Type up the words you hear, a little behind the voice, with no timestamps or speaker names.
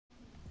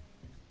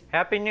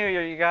Happy New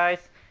Year, you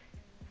guys!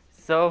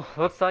 So,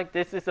 looks like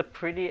this is a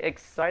pretty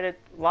excited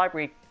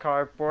library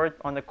cardboard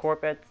on the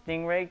Corvette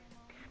Stingray,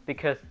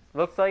 because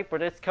looks like for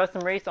this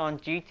custom race on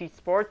GT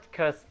Sport,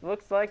 because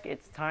looks like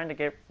it's time to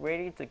get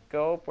ready to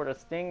go for the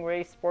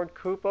Stingray Sport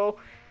Coupe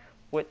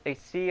with a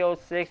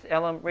Z06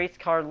 LM race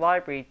car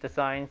library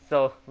design.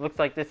 So, looks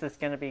like this is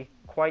going to be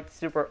quite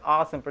super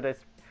awesome for this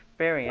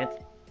variant.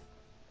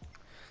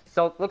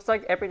 So, looks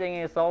like everything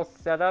is all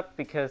set up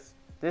because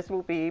this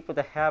will be able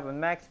to have a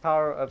max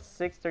power of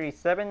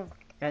 637,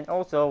 and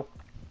also,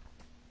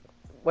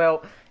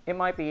 well, it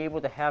might be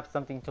able to have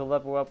something to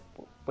level up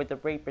with the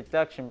rate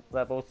reduction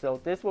level.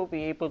 So this will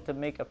be able to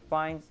make a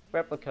fine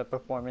replica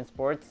performance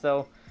board.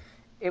 So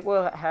it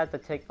will have to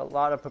take a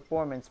lot of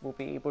performance will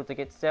be able to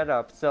get set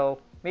up.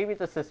 So maybe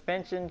the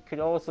suspension could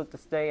also to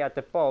stay at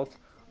default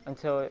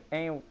until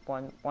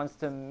anyone wants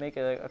to make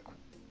a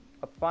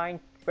fine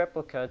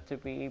replica to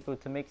be able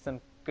to make some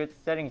good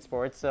settings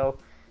for it. So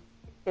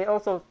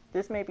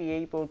this may be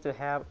able to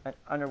have an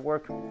under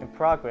work in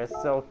progress.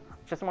 So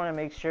just want to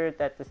make sure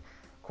that this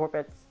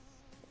Corvette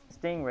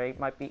Stingray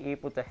might be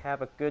able to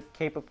have a good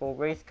capable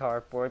race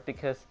car board,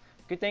 because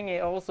good thing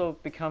it also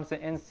becomes an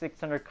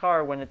N600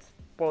 car when it's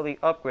fully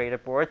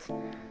upgraded board.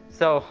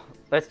 So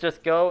let's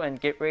just go and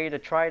get ready to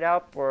try it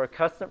out for a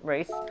custom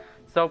race.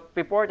 So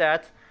before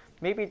that,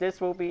 maybe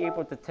this will be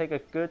able to take a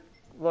good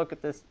look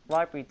at this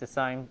library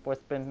design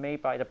what's been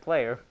made by the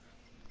player.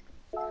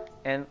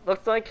 And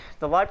looks like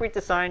the library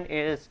design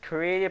is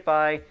created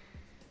by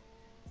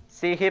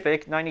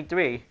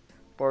Hyperion-Blue-GT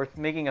for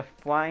making a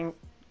fine,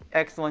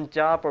 excellent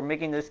job for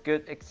making this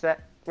good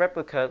exact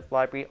replica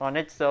library on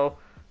it. So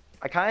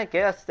I kind of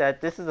guess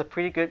that this is a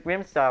pretty good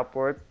rim style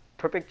board,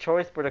 perfect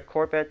choice for the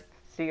Corvette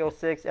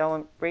Z06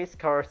 LM race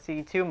car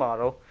C2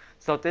 model.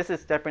 So this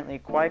is definitely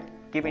quite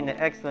giving an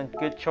excellent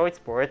good choice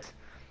for it.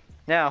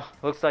 Now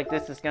looks like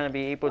this is going to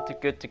be able to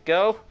good to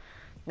go.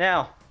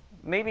 Now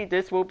maybe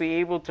this will be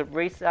able to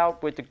race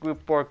out with the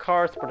Group 4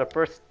 cars for the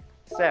first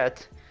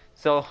set.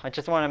 So I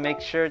just want to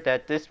make sure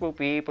that this will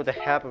be able to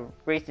have a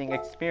racing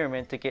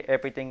experiment to get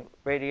everything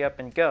ready up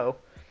and go.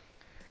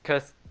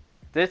 Because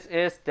this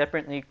is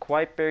definitely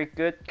quite very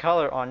good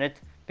color on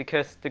it,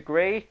 because the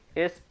gray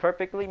is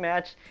perfectly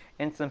matched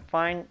and some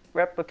fine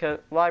replica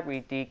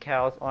library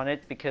decals on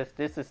it, because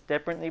this is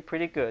definitely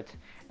pretty good.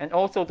 And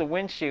also the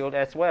windshield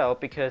as well,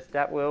 because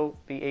that will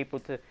be able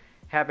to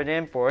have it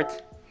in for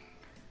it.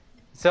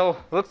 So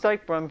looks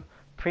like from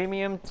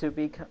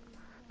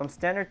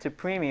standard to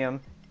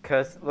premium,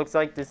 because looks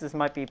like this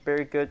might be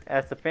very good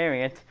as a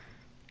variant,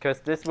 because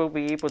this will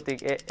be able to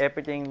get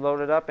everything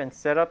loaded up and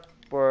set up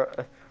for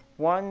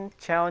one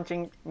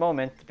challenging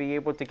moment to be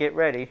able to get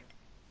ready.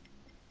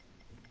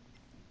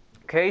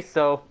 Okay,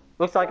 so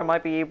looks like I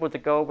might be able to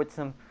go with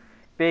some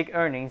big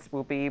earnings.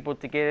 We'll be able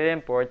to get it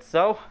in for it.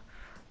 So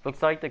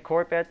looks like the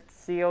Corvette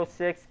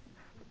Z06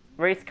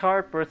 race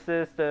car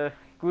versus the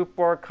Group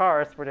 4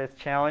 cars for this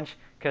challenge,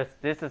 because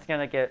this is going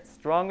to get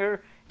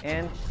stronger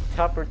and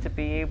tougher to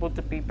be able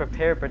to be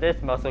prepared for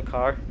this muscle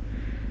car.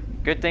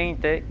 Good thing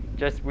they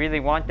just really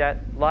want that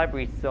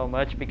library so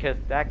much, because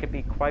that could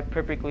be quite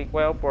perfectly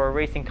well for a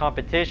racing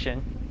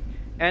competition.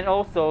 And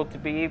also to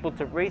be able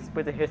to race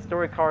with the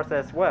historic cars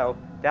as well.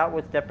 That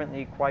was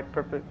definitely quite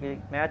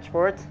perfectly matched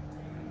for it.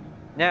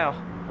 Now,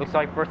 looks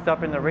like first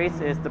up in the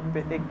race is the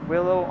Big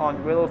Willow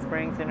on Willow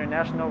Springs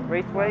International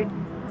Raceway.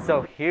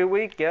 So here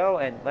we go,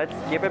 and let's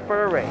give it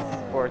for a race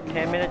for a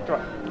 10-minute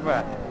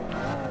run.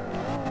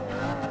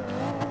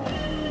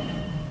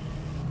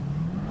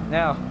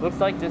 Now, looks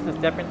like this is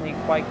definitely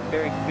quite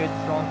very good,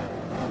 strong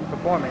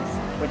performance.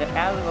 With an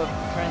additive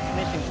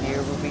transmission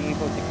gear, we'll be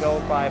able to go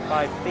by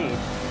 5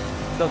 speeds.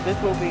 So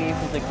this will be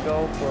able to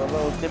go for a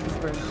little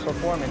different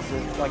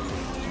performances like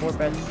the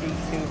Corvette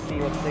C2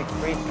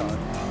 Z06 race car.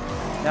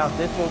 Now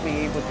this will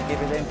be able to give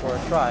it in for a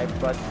try,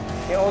 but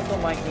it also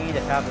might need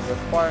to have a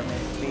requirement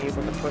to be able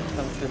to put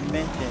some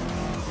suspension.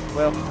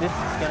 Well, this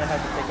is going to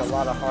have to take a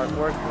lot of hard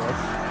work for it.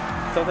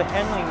 So the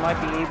handling might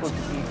be able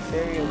to be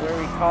very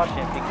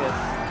cautious, because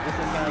this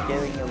is going to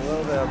get a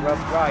little bit of a rough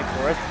ride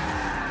for it.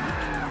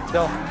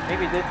 So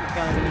maybe this is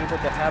going to be able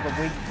to have a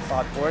weak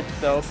spot for it.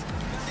 So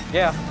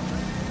yeah,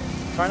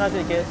 try not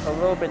to get a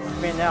little bit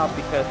spin out,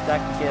 because that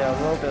can get a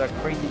little bit of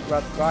crazy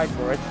rough ride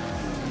for it.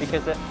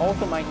 Because it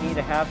also might need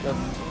to have the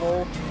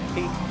full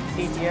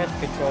TTS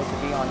control to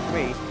be on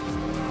 3.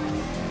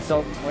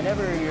 So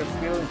whenever you're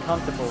feeling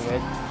comfortable with,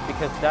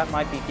 because that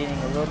might be getting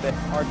a little bit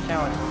hard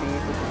challenge to be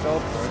able to go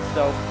for it.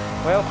 So,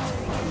 well,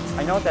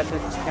 I know that this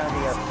is going to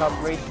be a tough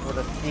race for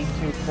the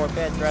C2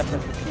 Corvette dressed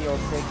as the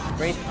Z06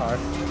 race car.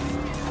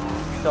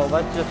 So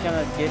let's just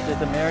gonna get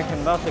this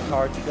American muscle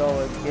car to go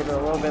and give it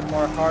a little bit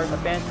more hard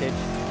advantage.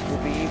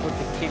 We'll be able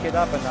to kick it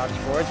up a notch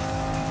for it.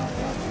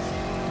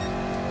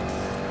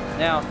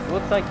 Now,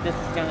 looks like this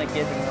is going to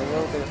give it a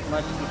little bit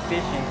much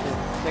efficient to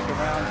stick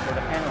around for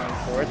the handling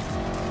for it.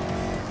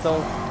 So,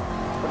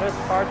 for this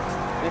part,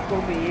 this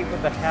will be able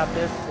to have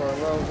this for a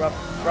little rough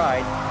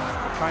ride.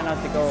 Try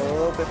not to go a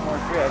little bit more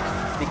drift,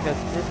 because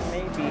this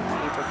may be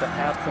able to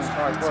have some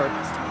hard work.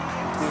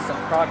 be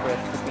some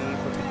progress to be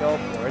able to go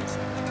for it.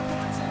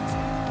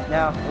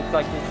 Now, looks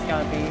like it's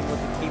going to be able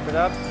to keep it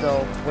up,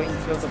 so wait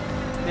until the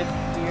 5th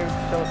gear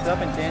shows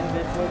up, and then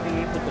this will be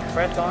able to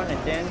press on,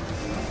 and then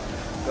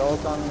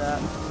goes on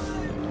that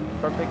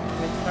perfect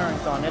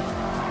mid-turns on it.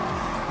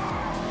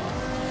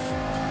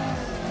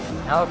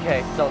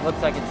 Okay, so it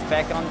looks like it's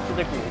back onto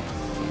the grid.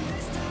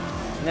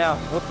 Now,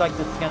 looks like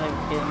this is going to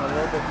be getting a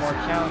little bit more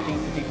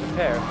challenging to be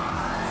prepared.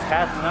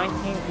 Past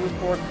 19 Group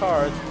 4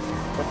 cars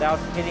without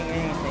hitting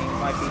anything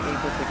might be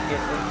able to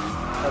get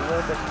a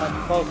little bit much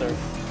closer.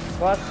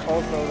 Plus,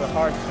 also the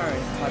hard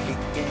turns might be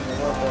getting a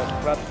little bit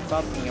of rough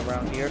bumping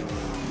around here.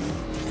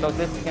 So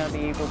this is going to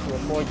be able to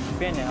avoid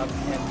spin outs,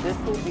 and this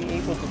will be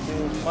able to do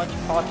as much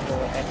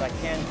possible as I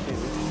can do.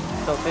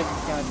 So this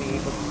is going to be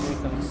able to do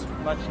some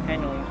much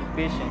handling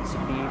efficient to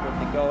be able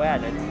to go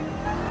at it.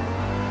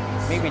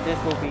 Maybe this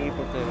will be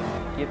able to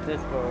give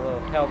this for a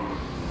little help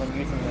when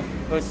using the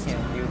hood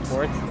cam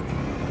viewports.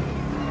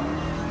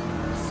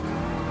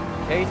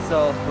 Okay,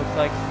 so looks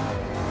like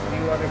a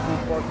few other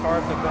Group 4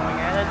 cars are going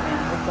at it, and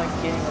it looks like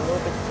getting a little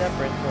bit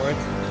separate for it.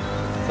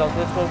 So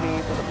this will be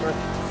able to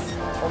first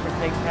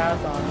overtake pass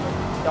on the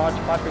Dodge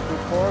Viper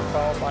Group 4,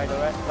 followed by the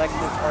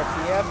Lexus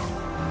RCF,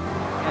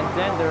 and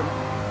then there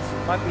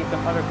might be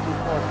some other Group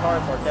 4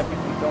 cars are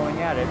definitely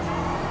going at it,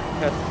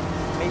 because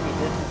maybe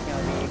this is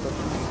going to be able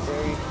to be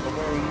very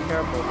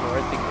careful for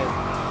it, because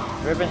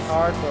driven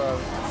hard for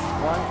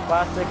one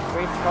classic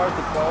race car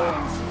to go and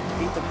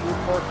beat the Group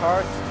 4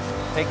 cars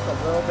takes a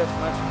little bit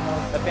much more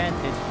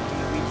advantage to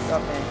be reached up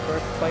in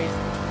first place,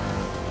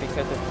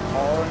 because it's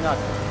all or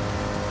nothing.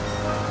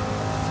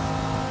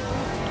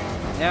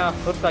 Now,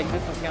 looks like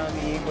this is going to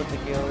be able to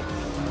give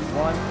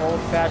one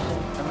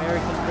old-fashioned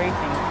American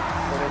racing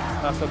for this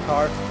muscle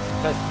car,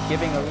 because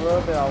giving a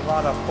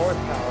lot of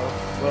horsepower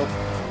will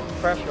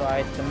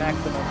pressurize the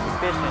maximum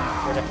efficient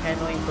for the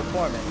handling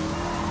performance.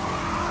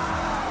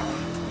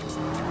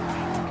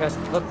 Because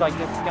it looks like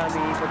this is going to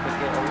be able to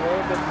get a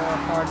little bit more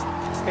hard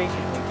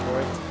patiently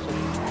for it. Just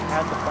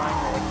have to find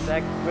the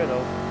exact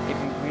griddle if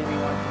you really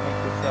want to make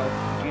yourself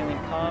feeling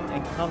calm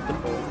and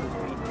comfortable to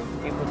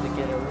be able to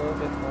get a little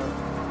bit more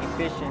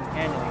efficient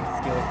handling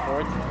skills for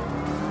it.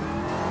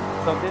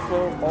 So this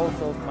will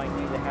also might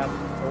need to have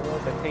a little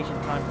bit patient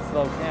time to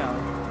slow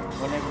down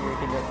whenever you're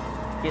going to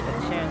get a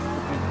chance to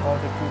beat all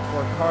the Group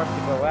 4 cars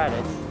to go at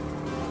it.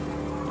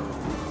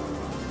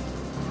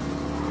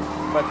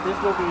 But this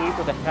will be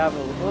able to have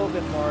a little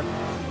bit more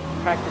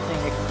practicing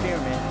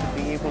experiment to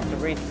be able to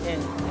race in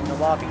the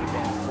lobby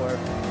events where,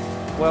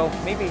 well,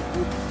 maybe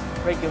group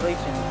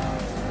regulation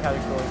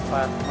category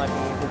class might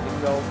be able to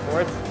go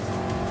for it.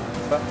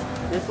 But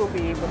this will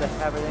be able to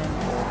have it in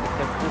for,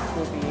 because this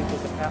will be able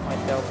to have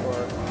myself for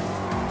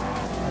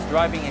a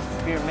driving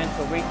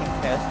experimental racing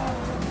test,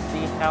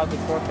 see how the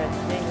Corvette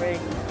Stingray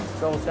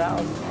goes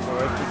out for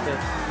it, because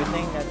the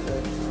thing that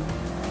the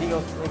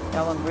Z06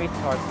 LM race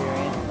car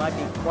variant might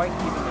be quite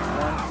giving it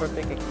one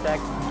perfect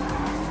exact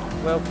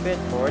well fit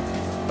for it,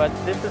 but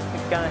this is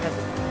gonna have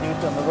to do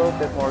some a little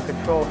bit more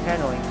control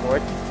handling for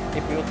it.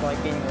 It feels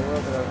like getting a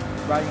little bit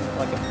of riding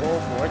like a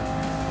bull for it.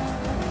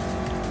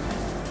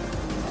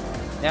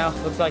 Now,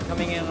 looks like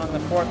coming in on the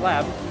 4th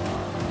lap,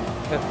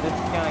 because this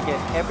is going to get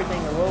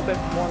everything a little bit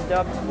warmed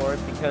up for it,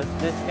 because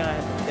this is going to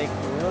have to take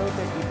a little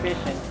bit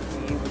efficient to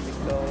be able to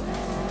go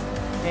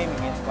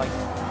taming it, like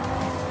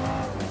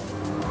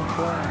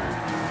controlling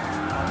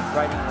on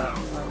riding a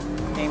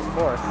named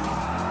course.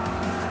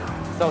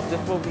 So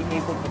this will be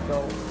able to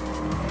go,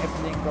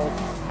 everything goes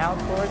out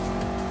for it,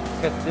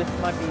 because this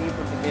might be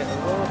able to get a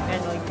little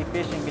handling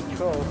efficient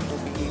controls,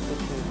 will be able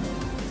to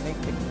make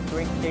the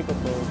great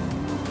capable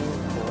move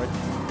for it.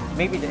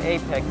 Maybe the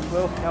Apex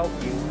will help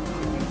you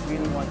if you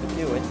really want to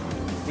do it,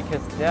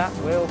 because that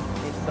will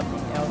get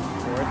something else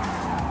for it.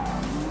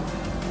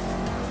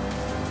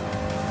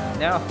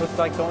 Now it looks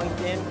like going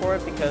in for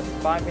it, because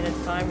 5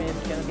 minutes time is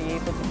going to be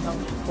able to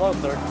come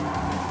closer,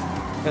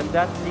 because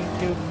that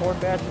C2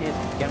 Corvette is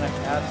going to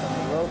have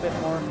a little bit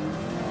more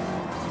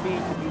speed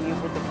to be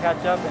able to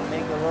catch up and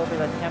make a little bit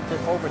of attempted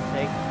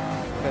overtake,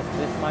 because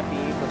this might be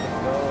able to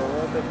go a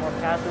little bit more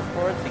passes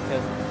for it,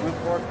 because Group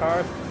 4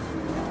 cars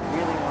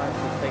really wanted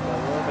to take a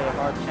little bit of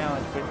hard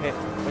challenge with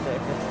a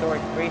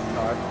historic race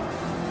car.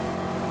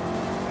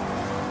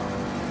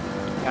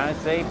 Gotta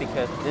say,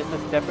 because this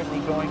is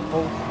definitely going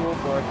old school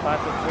for a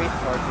classic race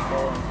car to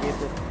go and give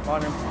this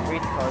modern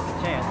race cars a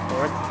chance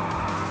for it.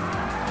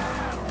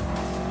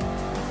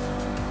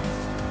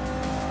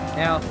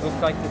 Now,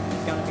 looks like this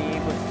is going to be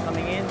able to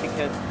coming in,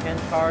 because 10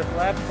 cars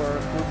left for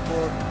Group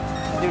 4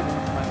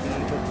 students might be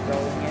able to go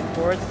in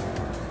for it.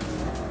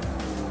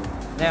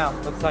 Now,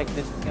 looks like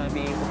this is going to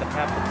be able to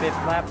have the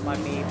 5th lap,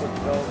 might be able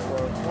to go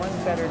for one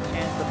better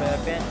chance of an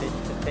advantage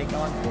to take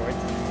on for it.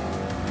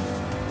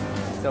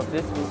 So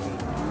this will be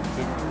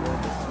getting a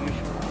little bit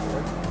usual for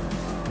it.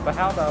 But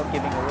how about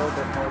giving a little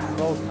bit more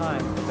slow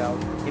time without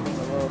giving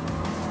a little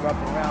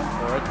rubbing around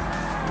for it?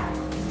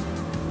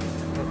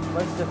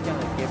 Let's just going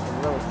to give a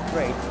little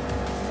straight.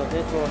 So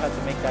this will have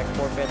to make that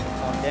Corvette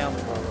calm down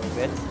for a little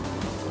bit.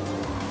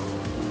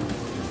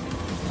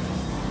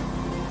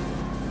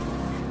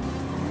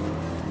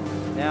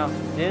 Now,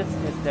 this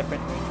is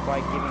definitely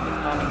quite giving the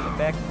calming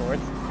effect for it.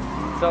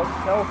 So,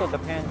 it also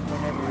depends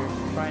whenever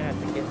you're trying not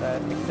to get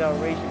that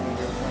acceleration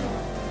meter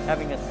when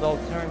having a slow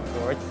turn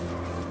for it.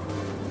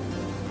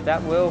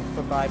 That will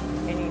provide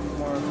plenty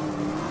more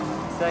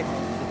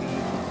segments to be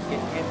able to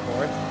get in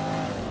for it.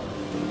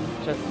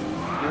 Just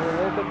do a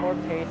little bit more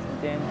pace and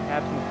then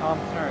have some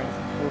calm turns.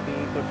 We'll be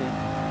able to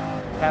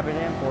have it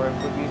in for it.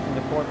 We're using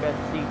the Corvette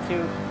Z02.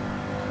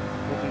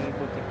 We'll be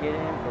able to get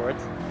in for it.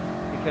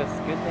 Because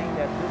good thing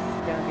that this is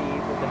going to be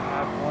able to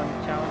have one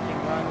challenging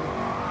run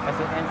as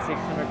an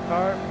N600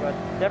 car, but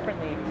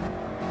definitely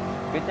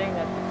good thing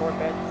that the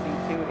Corvette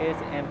Z2 is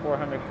an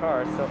N400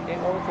 car, so it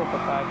also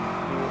provides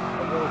you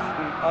a little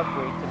speed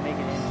upgrade to make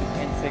it into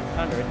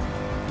N600.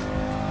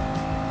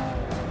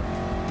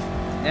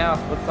 Now,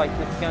 looks like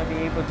this is going to be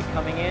able to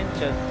coming in,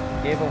 just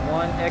give a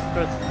one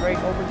extra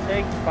straight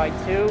overtake by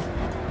 2,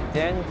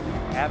 then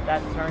have that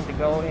turn to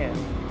go in.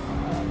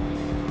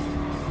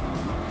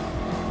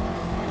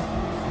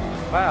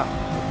 Wow,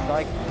 looks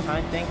like I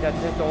kind of think that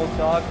this old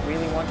dog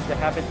really wants to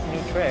have its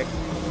new tricks,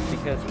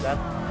 because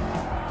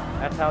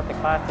that's how the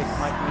classics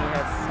might need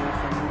us to do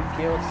some new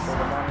skills for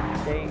the modern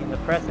day in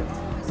the present.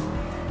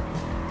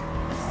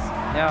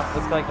 Now,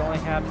 looks like I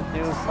only have to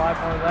do 5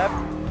 more left,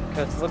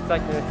 because it looks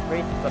like this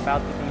race is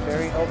about to be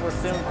very over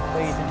soon,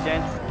 ladies and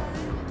gents,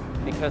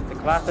 because the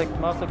classic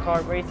muscle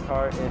car race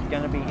car is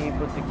going to be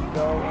able to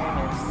go in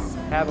and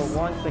have a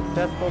one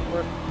successful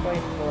first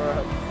place for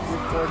a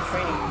Group 4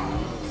 training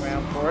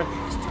ground for it.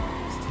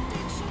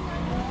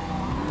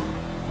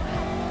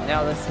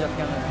 Now this is just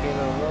going to give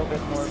it a little bit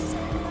more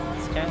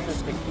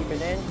chances to keep it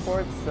in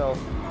for it, so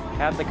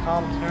have the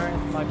calm turns,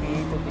 might be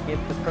able to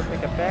give the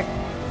perfect effect,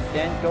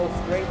 then go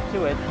straight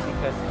to it,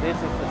 because this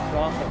is the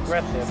strong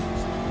aggressive.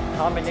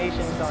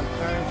 Combinations on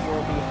turns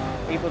will be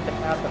able to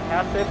have the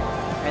passive,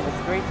 and the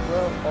straights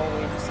will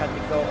always have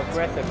to go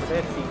aggressive for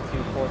this C2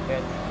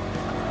 Corvette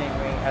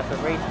Stingray as a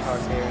race car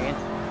variant,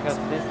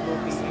 because this will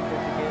be able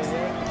to get it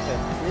in,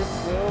 because this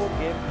will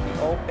give the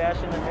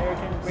old-fashioned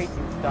American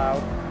racing style,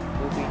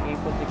 will be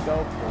able to go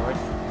for it.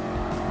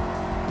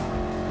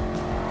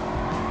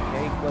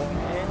 Okay,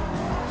 going in.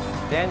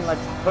 Then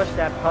let's push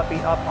that puppy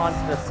up onto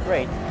the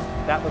straight.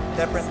 That was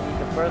definitely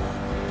the first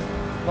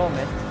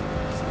moment.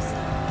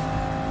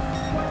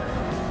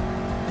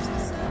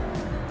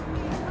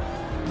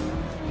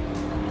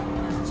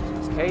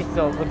 Okay,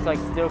 so it looks like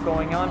still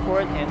going on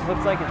for it, and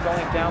looks like it's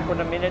only down for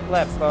the minute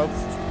left, folks.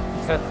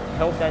 Because I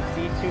hope that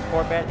C2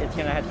 Corvette is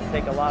going to have to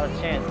take a lot of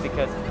chance,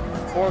 because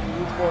 4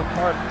 Group 4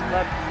 cars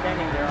left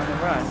standing there on the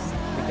run,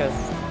 because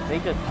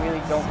they just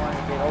really don't want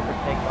to get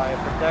overtaken by a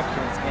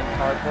production in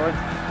cardboard.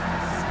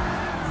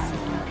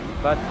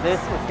 But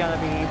this is going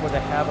to be able to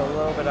have a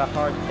little bit of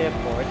hard tip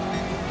for it.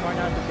 Try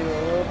not to do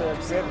a little bit of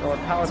drift or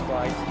power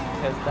slide,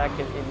 because that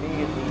could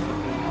immediately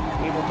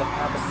be able to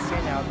have a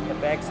spin out the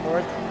back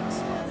for it.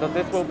 So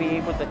this will be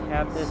able to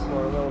have this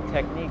for a little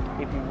technique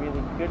if you're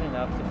really good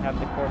enough to have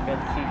the Corvette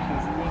C2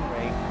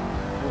 Stingray.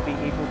 Will be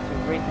able to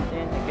race it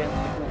in against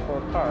the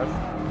Group 4 cars,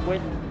 which,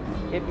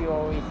 if you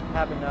always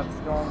have enough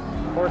strong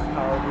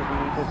horsepower, will be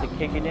able to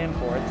kick it in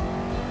for it.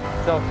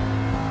 So,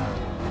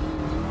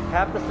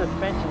 have the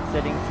suspension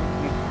settings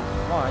if you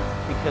want,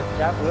 because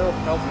that will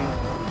help you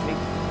make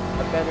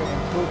a better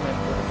improvement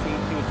for the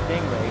C2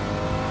 Stingray.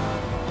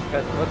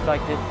 Because it looks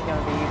like this is going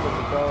to be able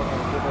to go and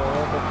give it a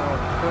little bit more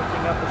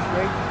pushing up the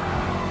straight.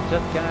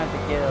 Just going to have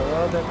to get a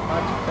little bit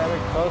much better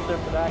closer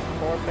for that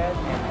Corvette,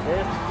 and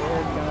this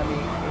is going to be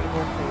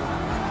able to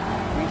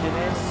reach it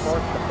in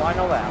towards the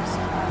final lap.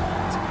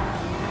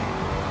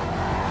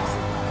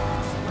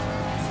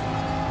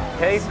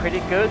 Okay,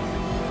 pretty good.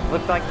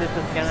 Looks like this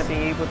is going to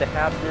be able to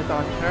have this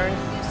on turns.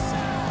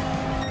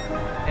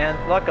 And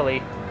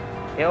luckily,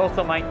 it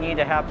also might need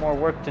to have more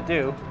work to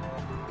do.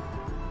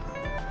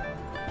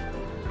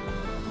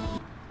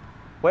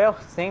 Well,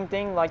 same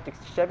thing like the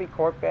Chevy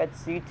Corvette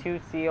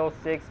C2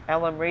 Z06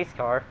 LM race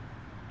car,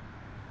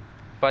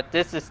 but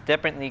this is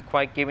definitely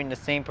quite giving the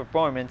same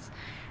performance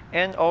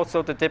and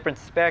also the different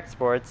specs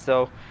for it,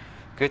 so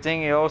good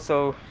thing it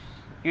also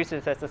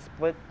uses as a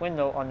split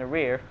window on the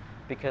rear,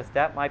 because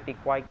that might be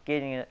quite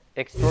getting an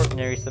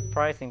extraordinary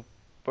surprising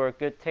for a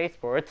good taste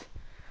for it.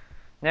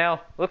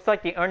 Now, looks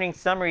like the earnings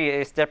summary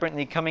is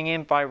definitely coming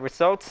in by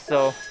results,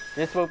 so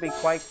this will be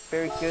quite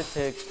very good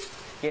to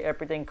get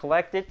everything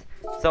collected.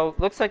 So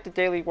looks like the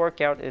daily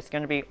workout is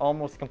going to be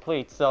almost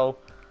complete. So,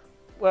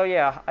 well,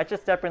 yeah, I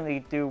just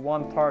definitely do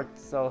one part,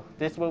 so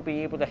this will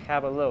be able to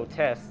have a little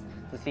test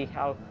to see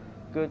how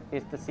good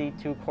is the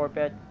C2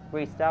 Corvette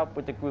raced out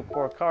with the Group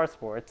 4 cars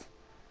for it.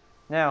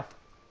 Now,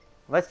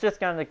 let's just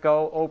kind of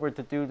go over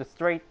to do the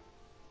straight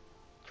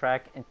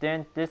track, and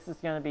then this is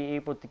going to be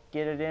able to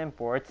get it in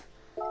for it.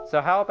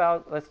 So how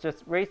about let's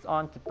just race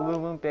on to Blue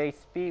Moon Bay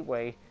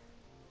Speedway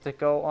to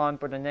go on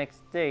for the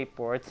next day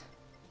for it.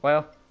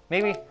 Well,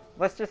 maybe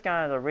let's just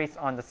kind of race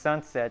on the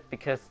sunset,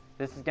 because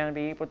this is going to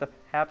be able to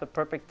have the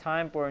perfect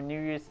time for New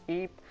Year's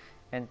Eve,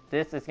 and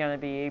this is going to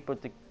be able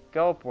to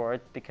go for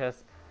it,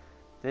 because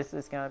this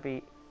is going to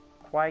be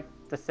quite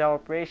the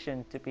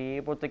celebration to be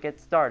able to get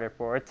started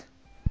for it.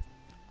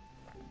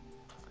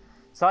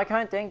 So I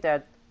kind of think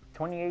that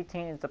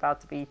 2018 is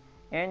about to be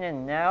in,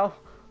 and now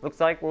looks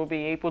like we'll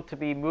be able to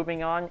be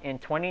moving on in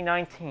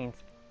 2019,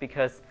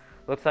 because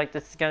looks like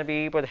this is going to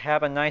be able to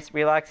have a nice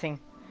relaxing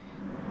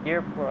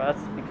year for us,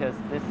 because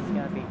this is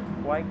going to be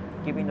quite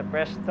giving a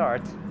fresh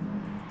start.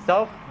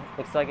 So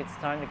looks like it's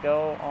time to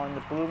go on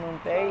the Blue Moon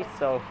Bay,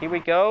 so here we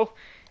go.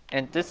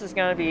 And this is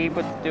going to be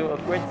able to do a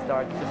grid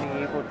start to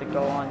be able to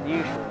go on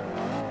usual.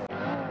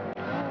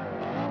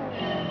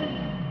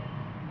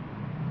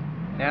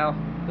 Now,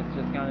 it's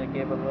just going to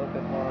give a little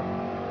bit more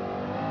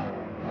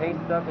pace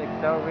of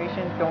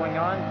acceleration going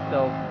on,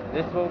 so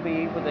this will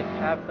be able to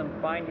have some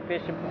fine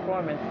efficient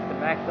performance to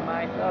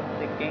maximize up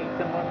to gain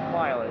some more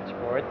mileage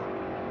for it.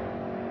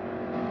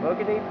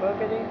 Boogity,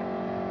 boogity,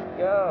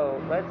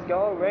 go, let's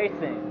go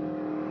racing.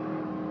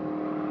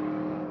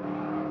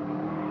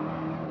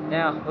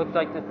 Now, looks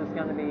like this is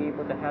going to be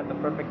able to have the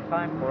perfect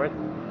time for it,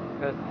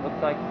 because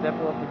looks like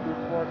several of the Group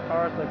 4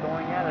 cars are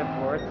going at it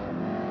for it.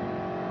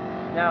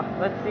 Now,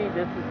 let's see,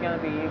 this is going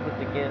to be able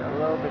to get a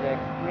little bit of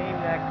extreme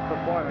max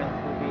performance.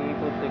 We'll be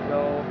able to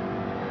go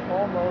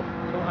almost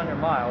 200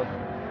 miles.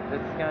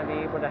 This is going to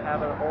be able to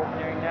have an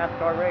ordinary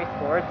NASCAR race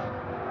for it.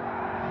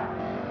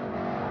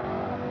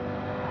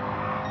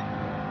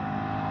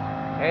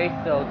 Okay,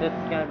 so this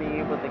is going to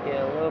be able to get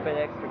a little bit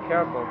extra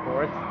careful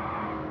for it.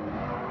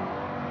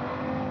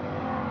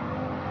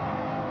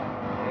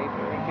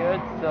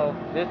 Good, so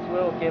this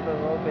will give a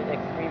little bit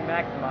extreme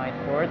maximize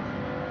for it.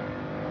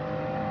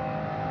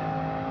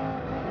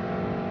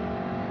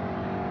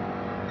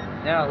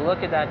 Now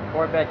look at that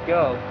Corvette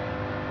go.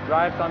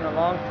 Drives on the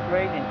long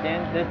straight, and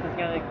then this is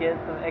going to get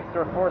some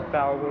extra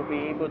horsepower. We'll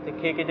be able to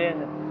kick it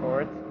in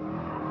for it.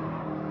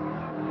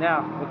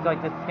 Now, looks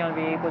like this is going to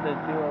be able to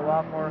do a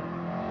lot more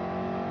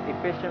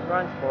efficient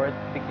runs for it,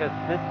 because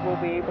this will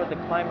be able to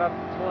climb up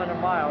to 200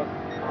 miles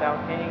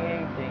without hitting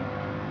anything.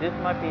 This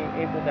might be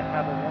able to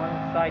have a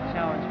one-side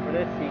challenge for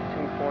this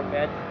C2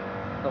 Corvette,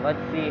 so let's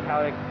see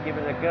how to give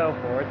it a go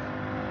for it.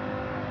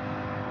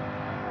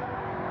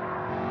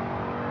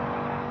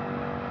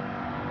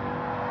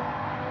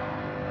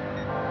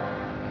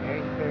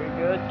 Okay, very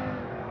good.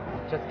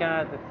 Just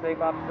gonna have to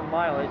save up some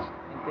mileage,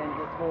 and then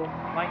this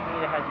might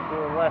need to have to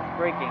do less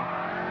braking.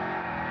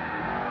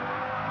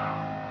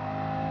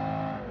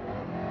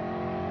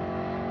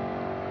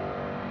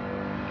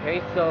 Okay,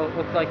 so it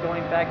looks like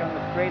going back on the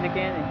straight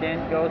again, and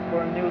then goes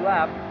for a new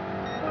lap,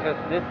 because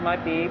this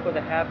might be able to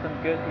have some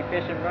good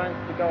efficient runs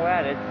to go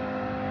at it.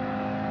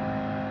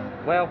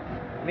 Well,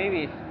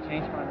 maybe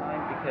change my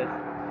mind, because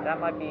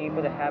that might be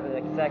able to have an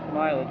exact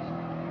mile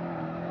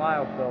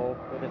goal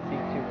for the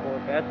C2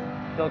 Corvette.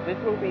 So this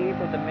will be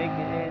able to make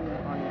it in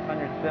on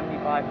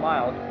 175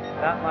 miles.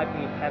 That might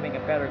be having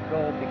a better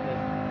goal, because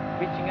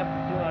reaching up to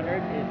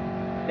 200 is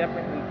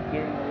definitely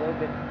getting a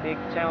little bit big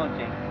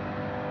challenging.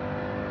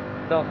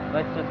 So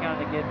let's just kind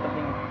of get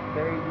something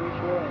very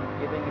usual and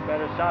giving a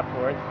better shot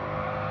for it.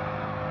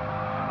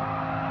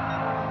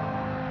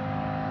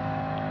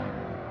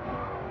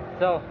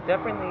 So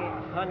definitely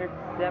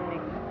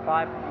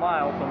 175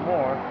 miles or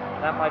more.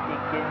 That might be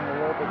getting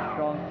a little bit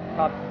strong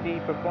top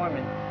speed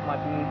performance. Might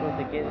be able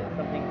to get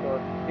something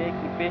for big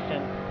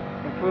efficient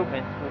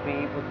improvements. We'll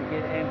be able to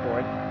get in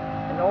for it.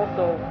 And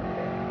also,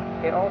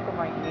 it also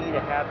might need to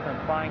have some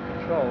fine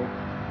controls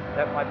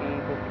that might be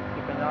able to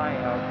keep an eye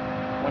out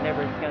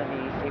whenever it's going to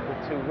be able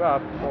to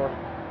rough, or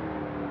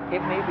it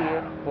may be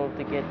able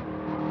to get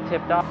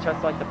tipped off, just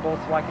like the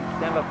Volkswagen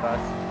Samba bus.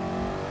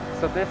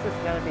 So this is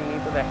going to be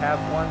able to have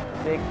one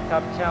big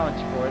tough challenge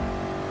for it.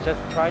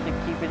 Just try to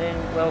keep it in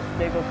well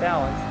stable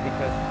balance,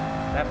 because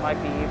that might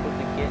be able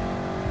to get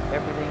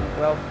everything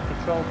well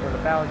controlled for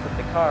the balance of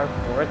the car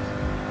for it.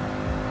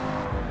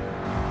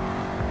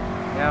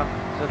 Now,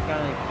 just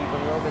going to keep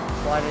a little bit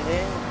slided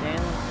in,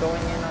 and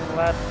going in on the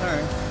last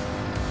turn.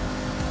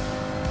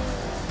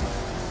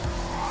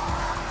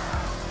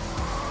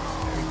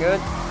 Good.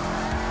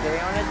 Stay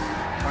on it.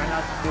 Try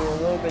not to do a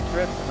little bit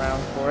drift around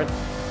for it,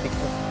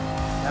 because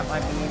that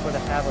might be able to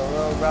have a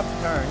little rough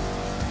turn.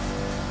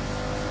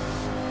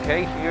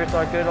 Okay, here's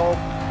our good old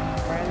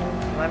friend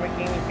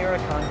Lamborghini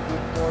Huracan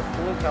Group 4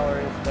 blue color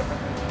is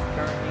definitely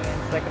currently in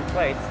second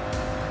place,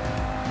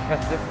 because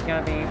this is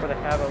going to be able to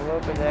have a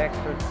little bit of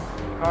extra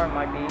car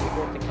might be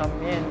able to come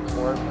in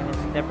for it when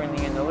it's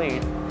definitely in the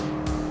lead.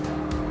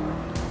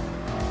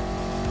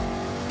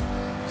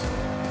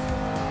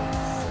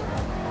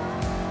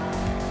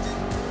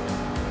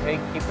 Okay,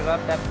 keep it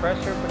up that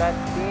pressure for that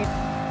speed.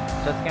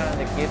 Just going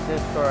to give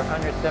this for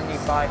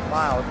 175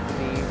 miles to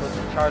be able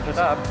to charge it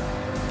up.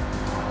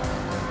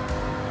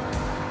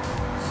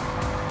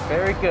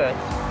 Very good.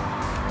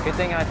 Good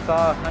thing I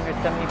saw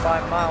 175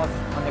 miles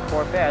on the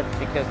Corvette,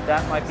 because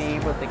that might be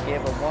able to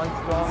give a one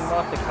strong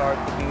muscle car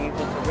to be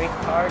able to race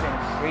hard and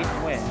race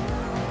win.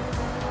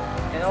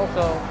 And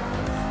also,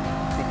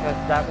 because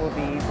that will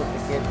be able to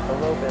get a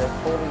little bit of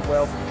totally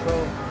well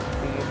controlled to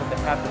be able to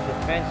have the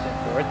suspension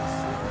for it.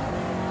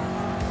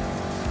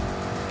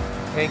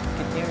 Okay,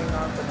 continuing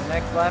on for the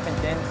next lap, and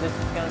then this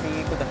is going to be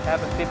equal to have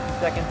a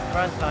 50-second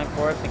run time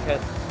for it because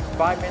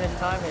 5-minute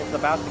time is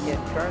about to get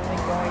currently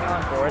going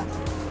on for it.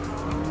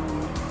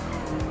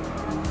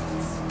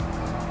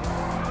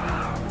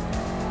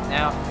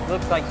 Now,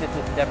 looks like this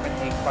is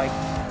definitely quite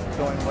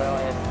going well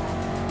as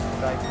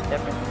I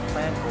definitely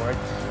planned for it.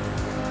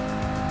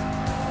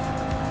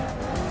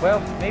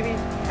 Well, maybe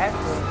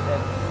actually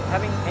that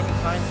having any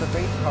kinds of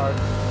race car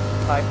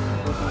type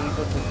will be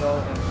able to go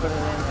and put it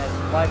in as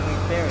library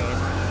variant.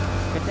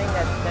 Good thing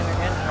that center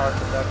end car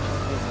production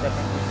is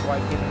definitely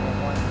quite giving it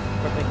one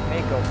perfect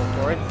makeover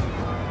for it.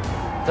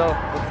 So,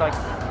 looks like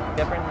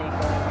definitely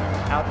going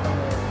out from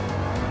the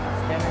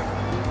standard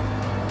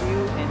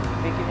view and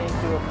making it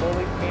into a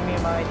fully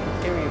premiumized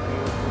interior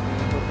view will be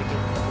able to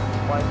get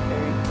something quite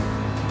very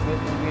good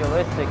and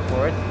realistic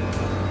for it.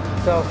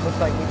 So, looks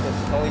like we just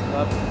always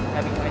love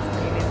having nice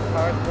premium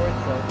cars for it.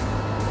 So,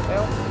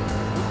 well,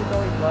 we just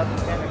always love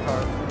standard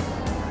cars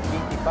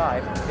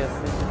GT5 because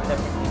this is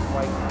definitely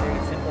quite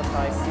very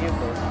simplified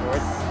vehicles for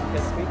it.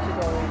 Because we should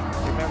always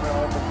remember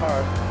all the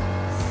cars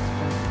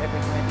in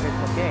every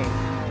individual game.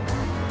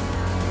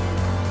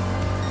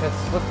 Because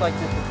looks like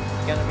this is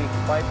going to be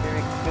quite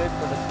very good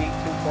for the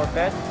C2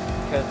 Corvette.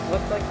 Because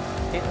looks like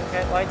hidden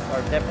headlights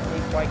are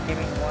definitely quite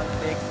giving one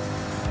big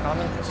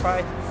common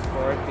surprise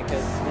for it.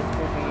 Because this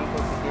will be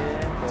able to get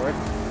it in for it.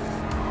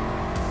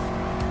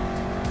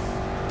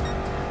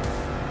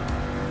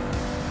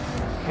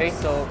 Okay,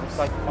 so looks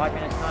like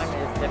 5-minute time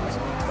is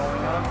definitely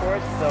going on for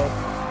it. So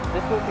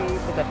this will be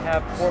able to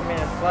have 4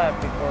 minutes left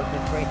before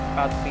this race is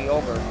about to be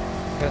over.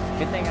 Because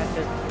good thing I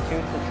just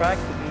choose the track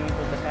to be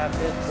able to have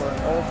this for an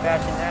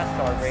old-fashioned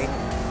NASCAR race.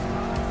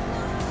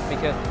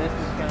 Because this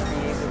is going to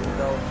be able to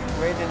go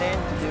graded in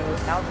to do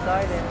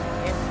outside and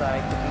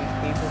inside to be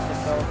able to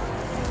go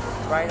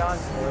right on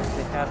for it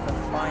to have some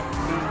fine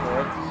speed for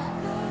it.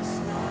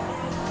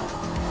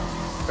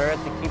 For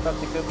us to keep up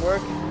the good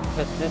work,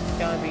 because this is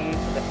going to be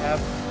able to have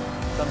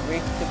some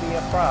race to be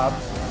a prob.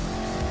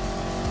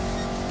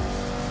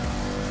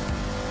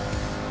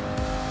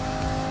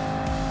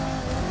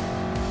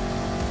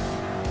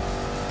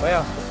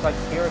 Well, looks like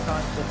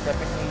Huracan is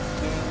definitely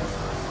getting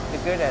the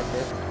good at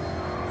this.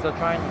 So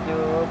trying to do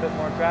a little bit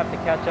more draft to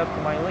catch up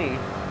to my lead.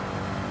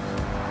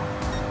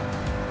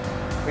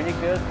 Pretty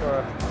good for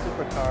a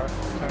supercar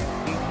turned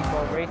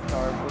GT4 race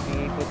car will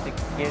be able to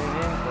get it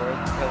in for it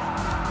because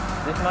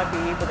this might be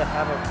able to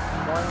have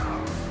one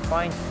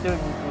fine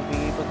student who will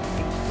be able to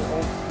teach the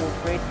old school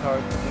race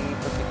cars to be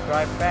able to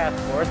drive fast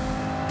for it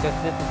because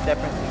this is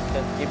definitely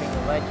just giving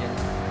a legend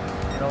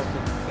and also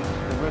to teach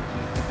the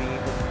rookies to be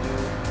able to do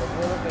a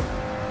little bit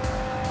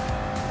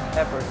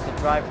effort to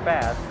drive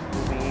fast.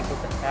 We'll be able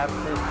to have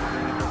this to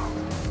be able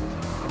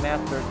to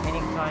master any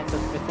kinds of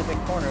specific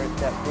corners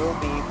that will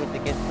be able to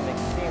get some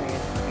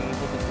experience to be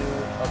able to do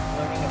of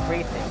learning of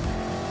racing.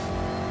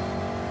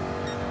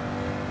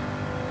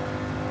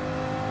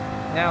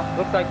 Now,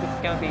 looks like this is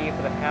going to be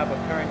able to have a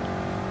current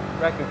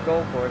record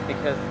goal for it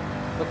because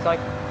looks like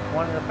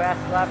one of the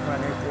fast lap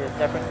runners is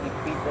definitely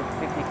beat the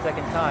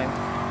 50-second time.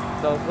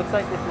 So it looks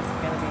like this is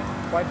going to be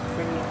quite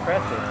pretty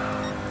impressive.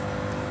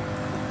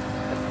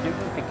 A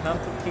student becomes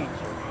a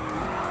teacher.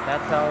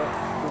 That's how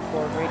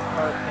Group 4 race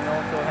cars can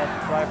also have to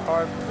drive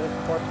hard for this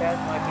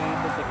Corvette might be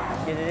able to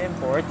get it in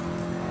for it.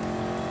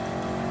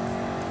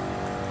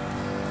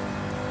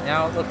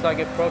 Now it looks like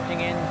approaching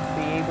in to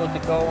be able to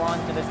go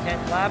on to the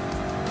 10th lap.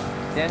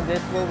 Then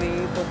this will be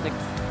able to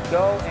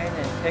go in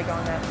and take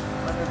on that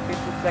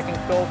 150-second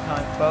goal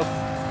time, folks,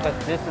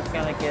 because this is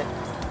going to get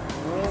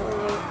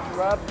really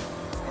rough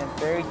and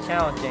very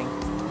challenging.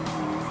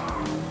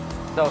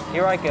 So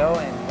here I go,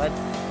 and let's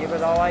give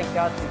it all I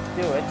got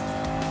to do it.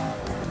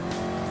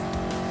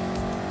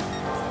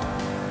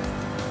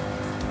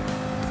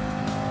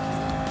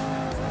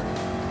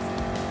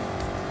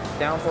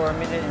 Down for a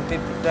minute and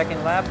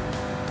 50-second lap.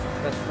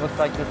 This looks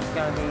like this is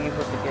going to be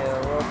able to get a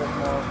little bit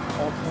more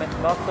ultimate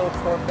muscle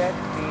Corvette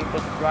to be able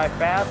to drive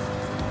fast.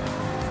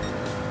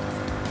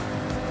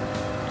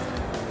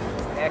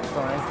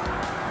 Excellent.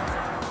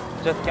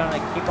 Just going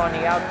to keep on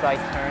the outside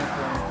turns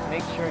and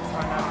make sure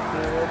try not to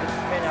do a little bit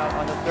spin out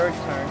on the third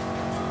turn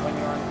when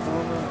you're on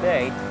Blue Moon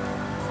Bay.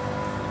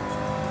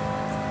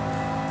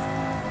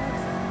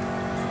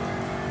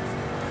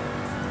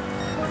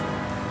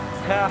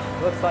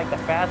 Looks like the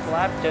fast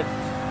lap just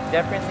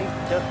definitely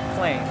just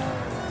claimed.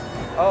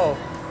 Oh,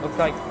 looks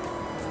like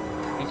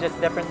he just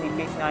definitely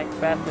beat Knight's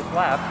fastest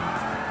lap.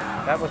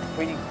 That was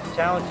pretty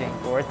challenging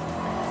for it.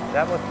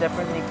 That was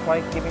definitely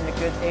quite giving a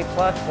good A+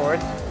 for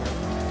it.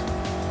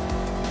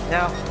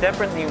 Now,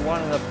 definitely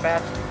one of the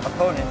fast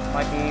opponents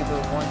might be able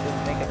to want to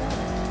make a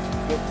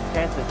good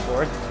chances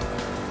for it.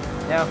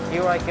 Now,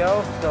 here I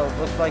go. So,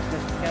 looks like this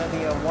is going to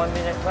be a 1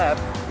 minute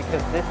left because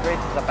this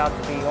race is about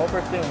to be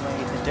over soon,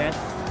 ladies and gents.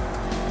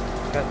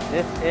 Because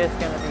this is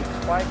going to be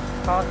quite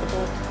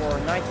possible for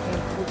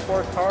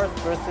 1924 cars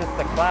versus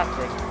the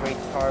classic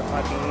race car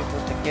might be able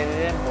to get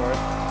it in for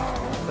it.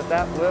 But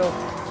that will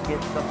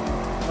get something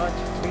much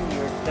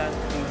prettier done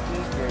to be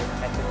easier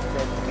at this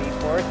red speed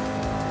for it.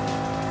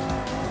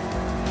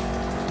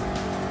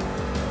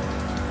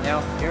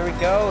 Now here we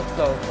go,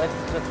 so let's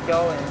just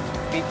go and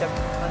beat the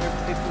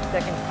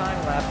 150-second time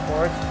lapse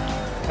for it,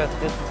 because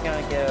this is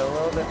going to get a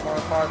little bit more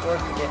hard work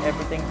to get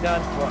everything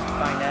done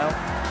by now.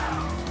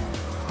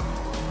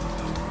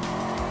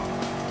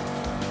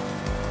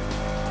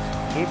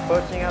 Keep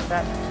pushing up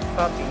that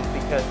puppy,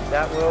 because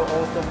that will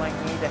also might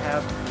need to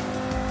have,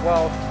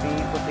 well, to be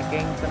able to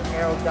gain some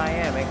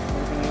aerodynamics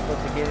to be able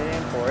to get it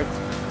in for it.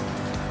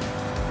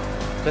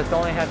 Just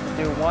only have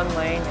to do one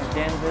lane, and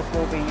then this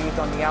will be used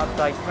on the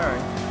outside turn.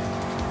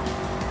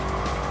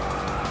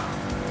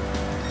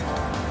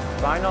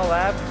 Final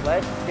lap,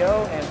 let's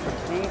go and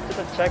proceed to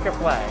the checker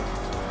flag.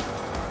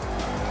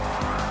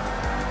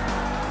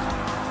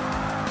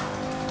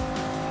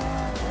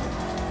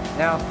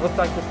 Now, looks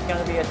like this is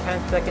going to be a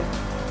 10-second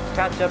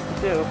catch-up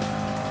to do.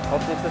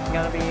 Hope this is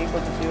going to be able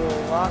to do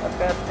a lot of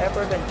best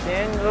effort, and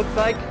then looks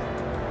like...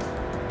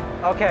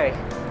 Okay,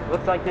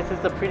 looks like this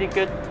is a pretty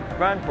good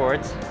run for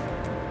it.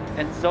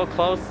 And so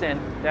close,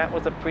 and that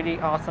was a pretty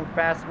awesome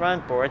fast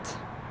run for it.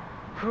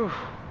 Whew.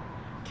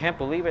 Can't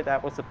believe it,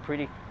 that was a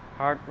pretty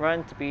hard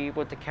run to be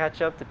able to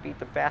catch up to beat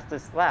the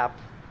fastest lap.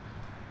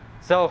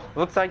 So,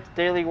 looks like the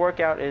daily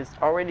workout is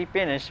already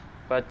finished,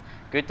 but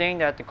good thing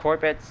that the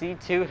Corvette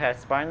C2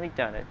 has finally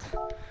done it.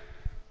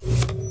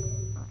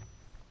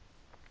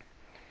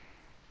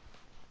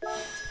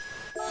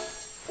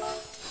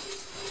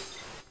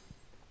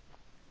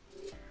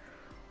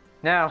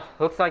 Now,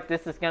 looks like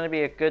this is going to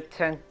be a good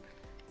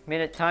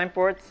 10-minute time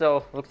for it,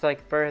 so looks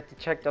like first I have to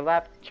check the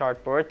lap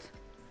chart for it.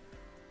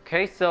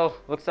 Okay, so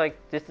looks like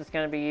this is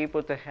going to be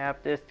able to have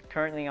this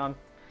currently on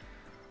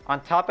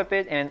top of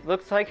it, and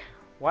looks like,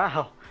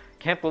 wow,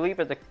 can't believe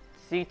it, the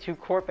C2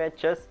 Corvette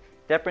just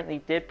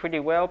definitely did pretty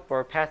well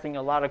for passing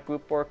a lot of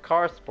Group 4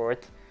 cars for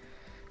it.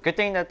 Good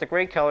thing that the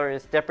gray color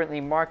is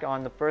definitely marked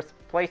on the first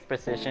place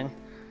position,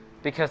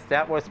 because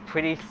that was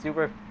pretty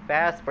super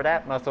fast for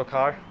that muscle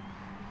car.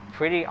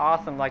 Pretty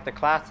awesome, like the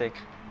classic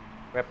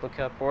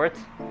replica for it.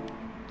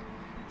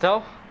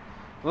 So,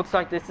 looks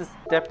like this is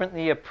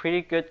definitely a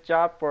pretty good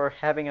job for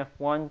having a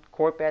one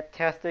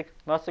Corvette-tastic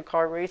muscle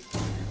car race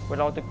with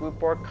all the Group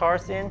 4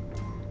 cars in.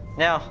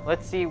 Now,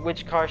 let's see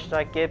which car should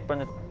I get from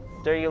the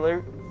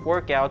daily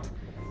workout,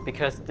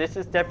 because this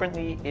is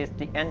definitely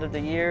the end of the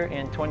year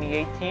in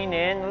 2018,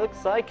 and it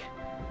looks like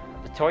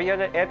the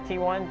Toyota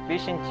FT1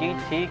 Vision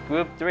GT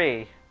Group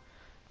 3.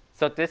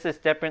 So this is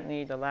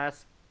definitely the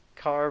last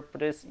car for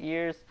this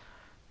year's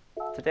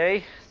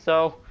today.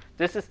 So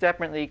this is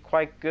definitely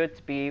quite good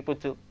to be able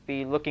to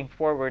be looking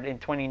forward in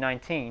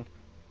 2019.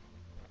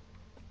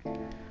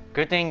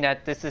 Good thing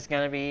that this is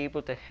going to be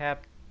able to have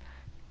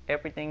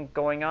everything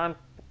going on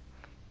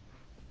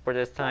for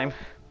this time.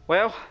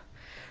 Well,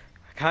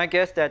 I kind of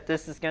guess that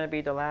this is going to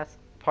be the last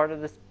part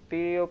of this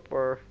video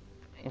for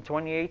in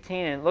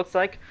 2018, and it looks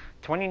like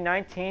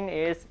 2019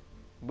 is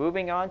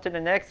moving on to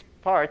the next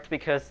part,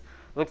 because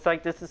looks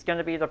like this is going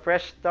to be the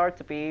fresh start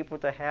to be able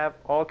to have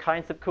all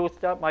kinds of cool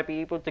stuff might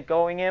be able to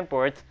going in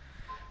for it.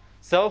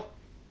 So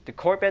the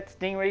Corvette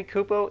Stingray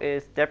Coupe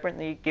is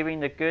definitely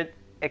giving the good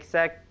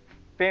exact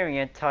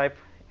variant type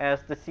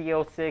as the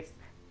Z06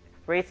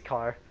 race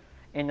car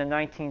in the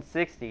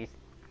 1960s.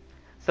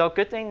 So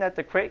good thing that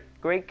the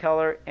gray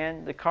color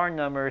and the car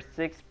number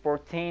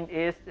 614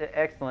 is the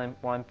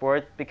excellent one for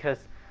it, because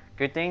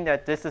good thing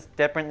that this is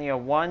definitely a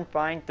one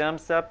fine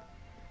thumbs up,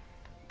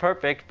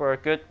 perfect for a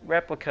good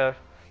replica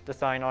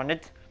design on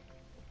it.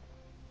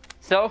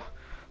 So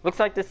looks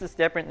like this is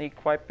definitely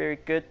quite very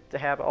good to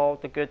have all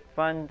the good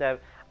fun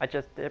that I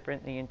just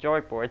definitely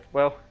enjoyed for it.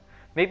 Well,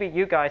 maybe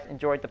you guys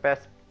enjoyed the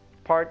best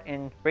part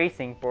in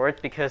racing for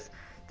it, because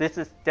this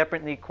is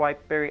definitely quite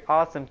very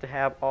awesome to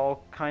have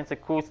all kinds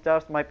of cool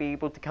stuff might be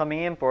able to come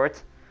in for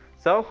it.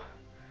 So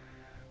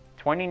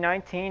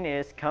 2019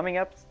 is coming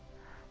up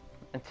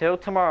until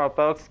tomorrow,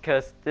 folks,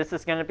 because this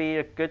is going to be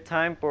a good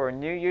time for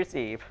New Year's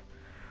Eve.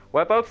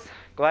 Well, folks,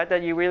 glad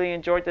that you really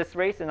enjoyed this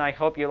race, and I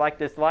hope you like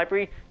this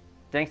library.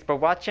 Thanks for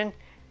watching.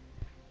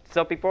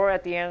 So before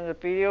at the end of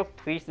the video,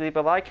 please leave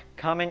a like,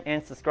 comment,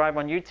 and subscribe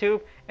on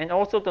YouTube, and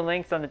also the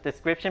links on the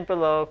description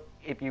below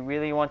if you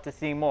really want to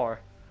see more.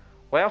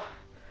 Well,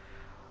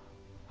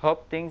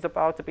 hope things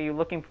about to be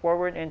looking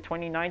forward in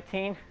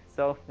 2019.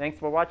 So thanks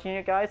for watching,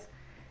 you guys,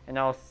 and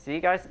I'll see you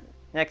guys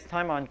next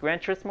time on Gran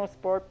Turismo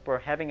Sport for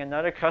having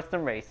another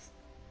custom race.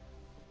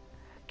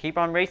 Keep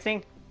on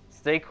racing,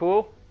 stay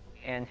cool,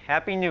 and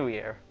Happy New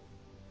Year!